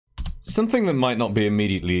Something that might not be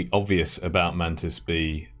immediately obvious about Mantis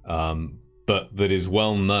B, but that is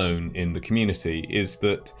well known in the community, is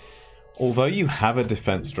that although you have a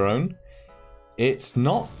defense drone, it's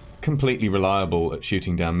not completely reliable at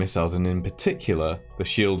shooting down missiles, and in particular, the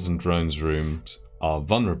shields and drones rooms are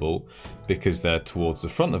vulnerable because they're towards the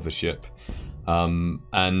front of the ship,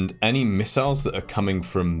 and any missiles that are coming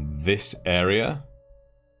from this area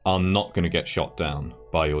are not going to get shot down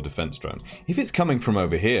by your defense drone. If it's coming from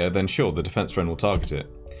over here, then sure, the defense drone will target it.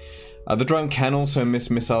 The drone can also miss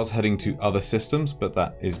missiles heading to other systems, but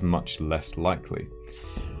that is much less likely.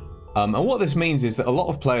 And what this means is that a lot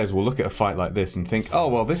of players will look at a fight like this and think, oh,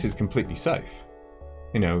 well, this is completely safe.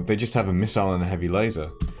 You know, they just have a missile and a heavy laser.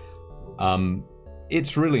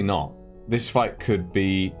 It's really not. This fight could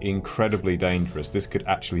be incredibly dangerous. This could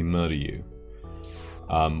actually murder you.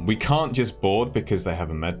 We can't just board because they have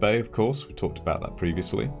a medbay, of course. We talked about that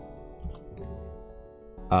previously.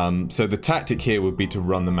 So the tactic here would be to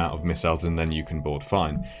run them out of missiles and then you can board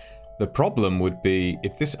fine. The problem would be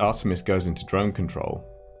if this Artemis goes into drone control,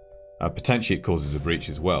 potentially it causes a breach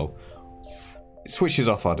as well, it switches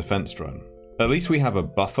off our defense drone. At least we have a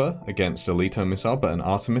buffer against a Leto missile, but an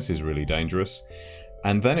Artemis is really dangerous.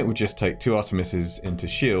 And then it would just take 2 Artemises into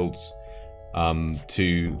shields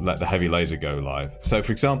to let the heavy laser go live. So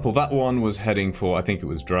for example, that one was heading for, I think it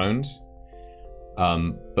was drones,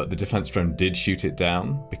 but the defense drone did shoot it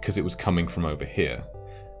down because it was coming from over here.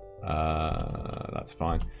 That's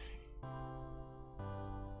fine.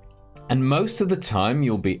 And most of the time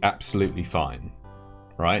you'll be absolutely fine,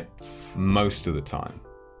 right? Most of the time.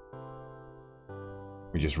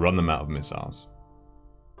 We just run them out of missiles.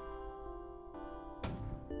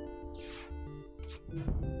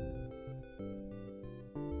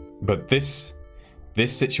 But this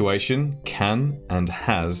situation can and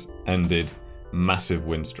has ended massive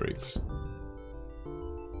win streaks.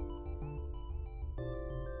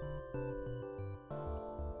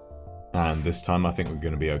 And this time I think we're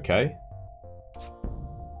going to be okay.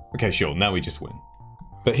 Okay, sure, now we just win.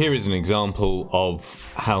 But here is an example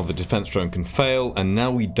of how the defense drone can fail, and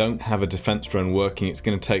now we don't have a defense drone working. It's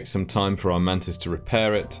going to take some time for our Mantis to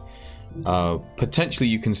repair it. Potentially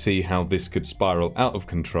you can see how this could spiral out of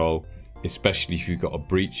control, especially if you've got a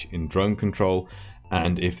breach in drone control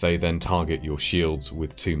and if they then target your shields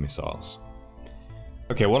with 2 missiles.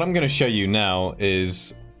 Okay, what I'm going to show you now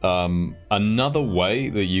is another way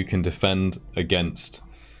that you can defend against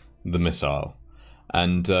the missile.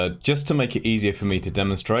 And just to make it easier for me to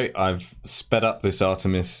demonstrate, I've sped up this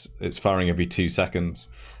Artemis. It's firing every 2 seconds.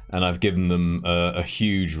 And I've given them a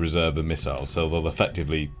huge reserve of missiles, so they'll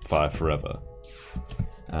effectively fire forever.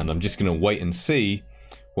 And I'm just going to wait and see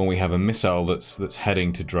when we have a missile that's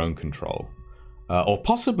heading to drone control. Or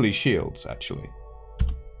possibly shields, actually.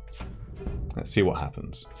 Let's see what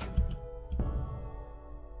happens.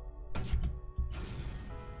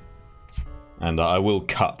 And I will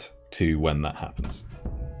cut to when that happens.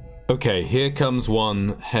 Okay, here comes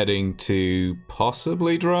one heading to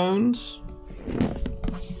possibly drones.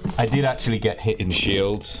 I did actually get hit in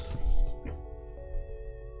shields.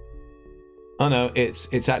 Oh no,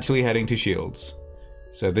 it's actually heading to shields.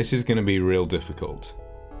 So this is going to be real difficult.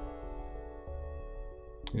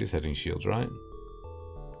 It is heading shields, right?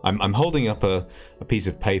 I'm holding up a piece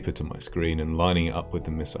of paper to my screen and lining it up with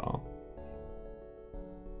the missile.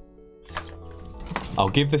 I'll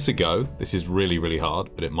give this a go. This is really, really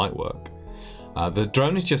hard, but it might work. The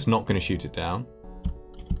drone is just not going to shoot it down.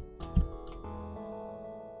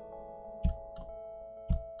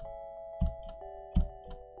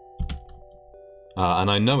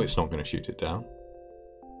 And I know it's not going to shoot it down.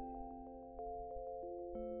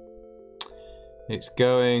 It's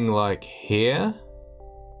going like here.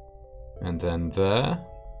 And then there.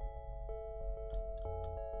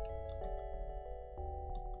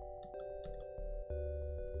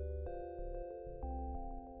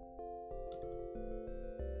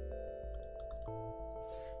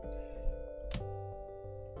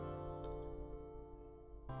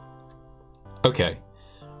 Okay.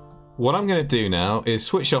 What I'm going to do now is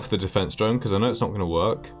switch off the defense drone because I know it's not going to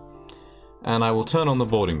work. And I will turn on the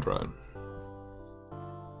boarding drone.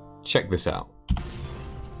 Check this out.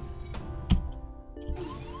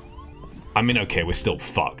 I mean, okay, we're still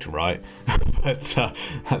fucked, right? But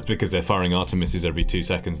that's because they're firing Artemises every 2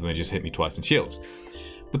 seconds and they just hit me twice in shields.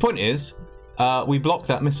 The point is, we blocked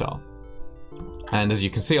that missile. And as you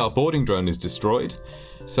can see, our boarding drone is destroyed.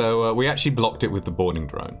 So we actually blocked it with the boarding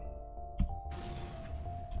drone.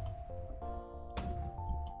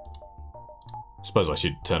 Suppose I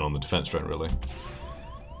should turn on the defense drone, really.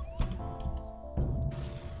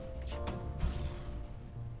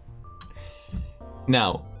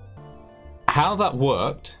 Now, how that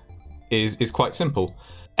worked is quite simple.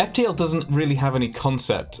 FTL doesn't really have any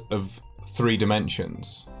concept of 3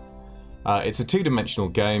 dimensions. It's a 2-dimensional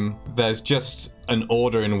game. There's just an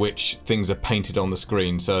order in which things are painted on the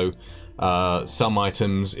screen. So some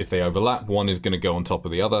items, if they overlap, one is going to go on top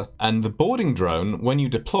of the other. And the boarding drone, when you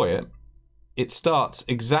deploy it, it starts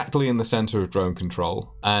exactly in the center of drone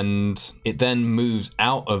control, and it then moves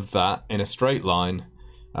out of that in a straight line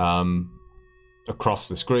across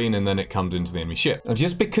the screen, and then it comes into the enemy ship. Now,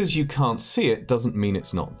 just because you can't see it doesn't mean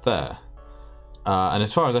it's not there. And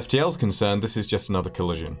as far as FTL is concerned, this is just another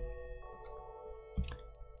collision.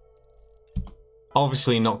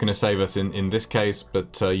 Obviously not going to save us in this case,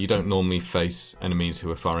 but you don't normally face enemies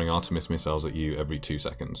who are firing Artemis missiles at you every 2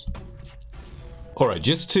 seconds. Alright,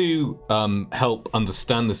 just to help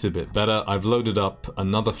understand this a bit better, I've loaded up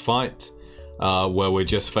another fight where we're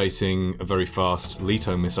just facing a very fast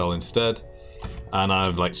Leto missile instead, and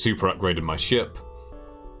I've like super upgraded my ship,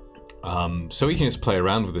 so we can just play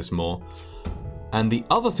around with this more. And the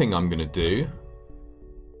other thing I'm going to do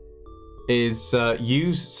is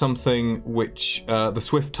use something which the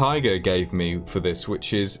Swift Tiger gave me for this,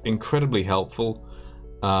 which is incredibly helpful.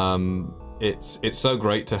 It's so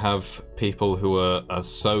great to have people who are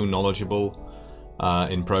so knowledgeable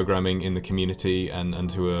in programming in the community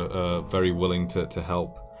and who are very willing to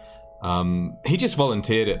help. He just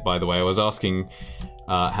volunteered it, by the way. I was asking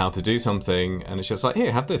how to do something, and it's just like,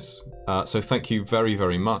 here, have this. So thank you very,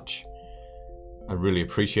 very much. I really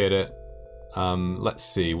appreciate it. Let's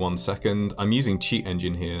see, 1 second. I'm using Cheat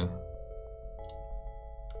Engine here.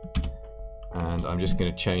 And I'm just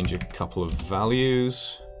going to change a couple of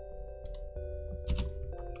values.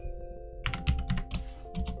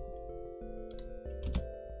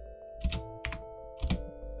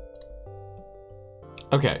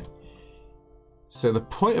 Okay, so the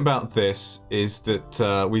point about this is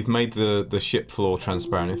that we've made the ship floor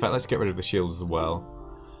transparent. In fact, let's get rid of the shields as well.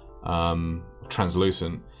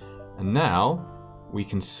 Translucent. And now we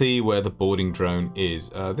can see where the boarding drone is.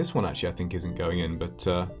 This one actually I think isn't going in, but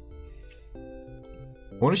I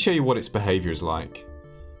want to show you what its behavior is like.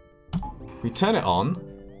 We turn it on.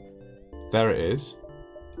 There it is.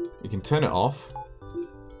 You can turn it off.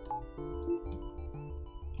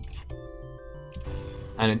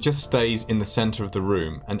 And it just stays in the center of the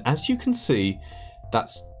room. And as you can see,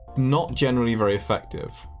 that's not generally very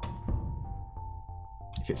effective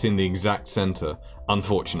if it's in the exact center,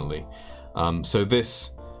 unfortunately. So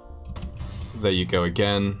this, there you go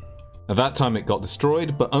again. At that time it got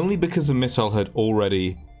destroyed, but only because the missile had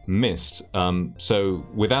already missed. So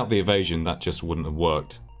without the evasion, that just wouldn't have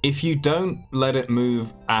worked. If you don't let it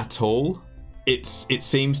move at all, it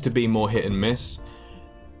seems to be more hit and miss.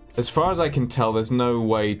 As far as I can tell, there's no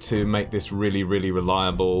way to make this really, really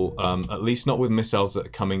reliable, at least not with missiles that are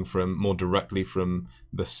coming from more directly from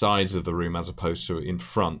the sides of the room as opposed to in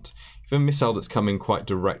front. If a missile that's coming quite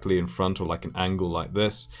directly in front or like an angle like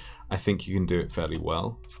this, I think you can do it fairly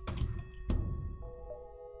well.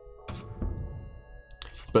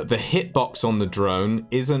 But the hitbox on the drone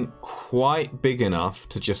isn't quite big enough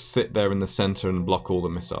to just sit there in the center and block all the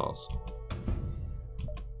missiles.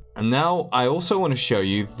 And now I also want to show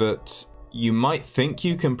you that you might think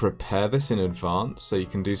you can prepare this in advance. So you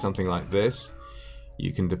can do something like this.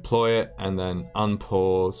 You can deploy it and then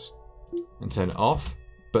unpause and turn it off.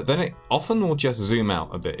 But then it often will just zoom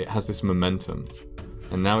out a bit. It has this momentum.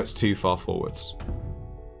 And now it's too far forwards.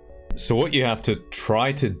 So what you have to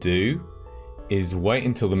try to do is wait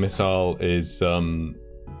until the missile is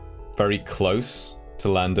very close to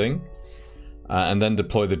landing. And then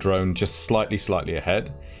deploy the drone just slightly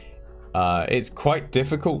ahead. It's quite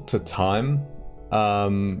difficult to time,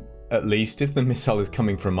 at least if the missile is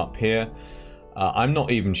coming from up here. I'm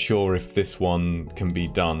not even sure if this one can be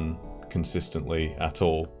done consistently at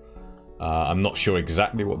all. I'm not sure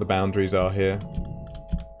exactly what the boundaries are here.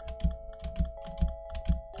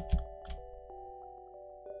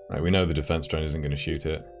 Right, we know the defense drone isn't going to shoot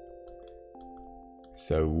it.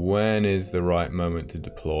 So when is the right moment to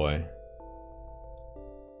deploy?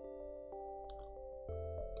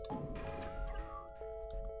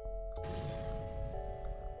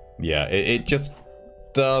 Yeah, it just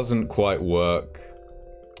doesn't quite work,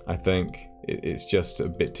 I think. It's just a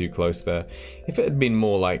bit too close there. If it had been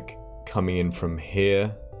more like coming in from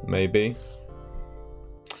here, maybe.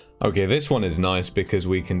 Okay, this one is nice because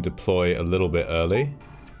we can deploy a little bit early.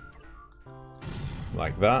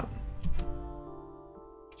 Like that.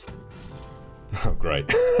 Oh, great.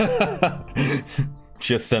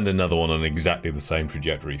 Just send another one on exactly the same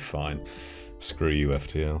trajectory, fine. Screw you,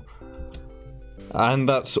 FTL. And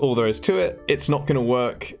that's all there is to it. It's not going to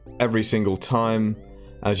work every single time.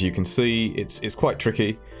 As you can see, it's quite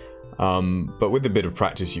tricky, but with a bit of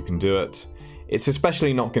practice you can do it. It's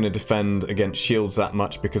especially not going to defend against shields that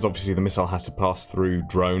much because obviously the missile has to pass through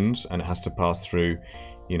drones and it has to pass through,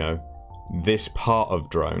 you know, this part of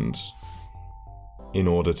drones in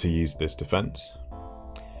order to use this defense.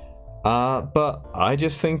 But I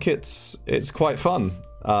just think it's quite fun.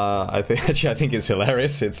 I think it's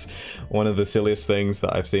hilarious. It's one of the silliest things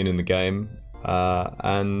that I've seen in the game,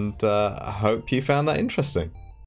 and I hope you found that interesting.